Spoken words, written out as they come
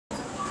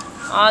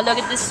Aw, look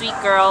at this sweet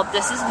girl.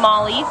 This is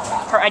Molly.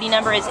 Her ID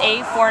number is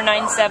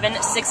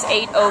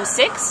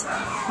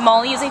A4976806.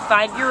 Molly is a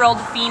 5-year-old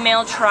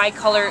female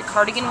tri-color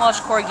cardigan Welsh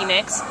Corgi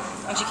mix,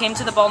 and she came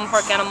to the Baldwin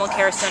Park Animal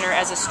Care Center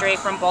as a stray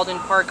from Baldwin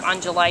Park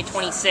on July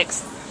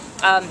 26th.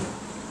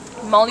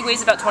 Molly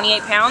weighs about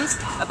 28 pounds.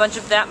 A bunch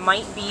of that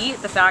might be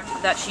the fact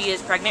that she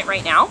is pregnant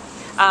right now.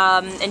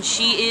 And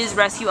she is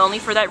rescue only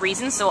for that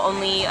reason, so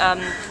only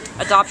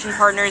adoption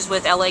partners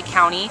with LA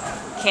County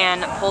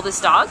can pull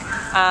this dog.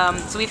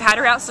 So we've had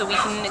her out so we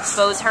can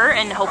expose her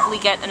and hopefully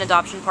get an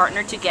adoption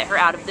partner to get her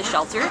out of the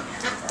shelter.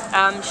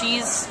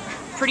 She's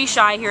pretty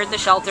shy here at the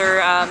shelter.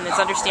 It's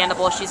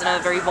understandable. She's in a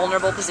very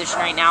vulnerable position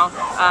right now.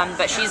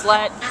 But she's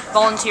let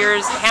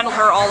volunteers handle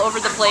her all over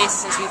the place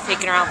since we've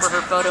taken her out for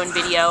her photo and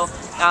video.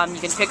 You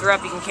can pick her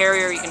up, you can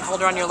carry her, you can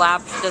hold her on your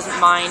lap. She doesn't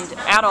mind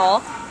at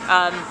all.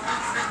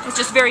 It's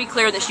just very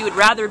clear that she would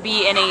rather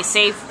be in a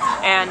safe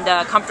and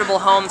comfortable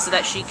home so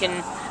that she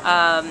can,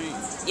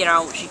 you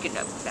know, she can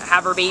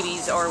have her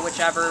babies or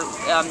whichever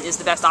is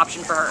the best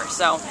option for her.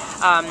 So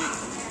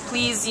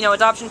please, you know,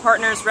 adoption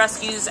partners,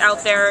 rescues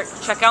out there,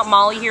 check out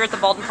Molly here at the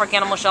Baldwin Park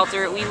Animal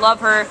Shelter. We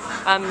love her.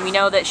 We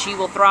know that she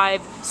will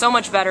thrive so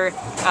much better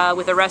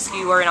with a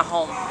rescue or in a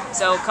home.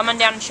 So come on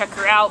down and check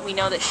her out. We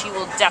know that she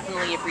will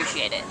definitely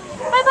appreciate it.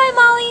 Bye-bye,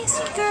 Molly.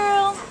 Sweet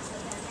girl.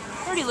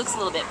 Already looks a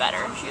little bit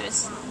better. She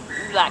was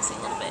relaxing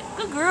a little bit.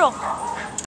 Good girl.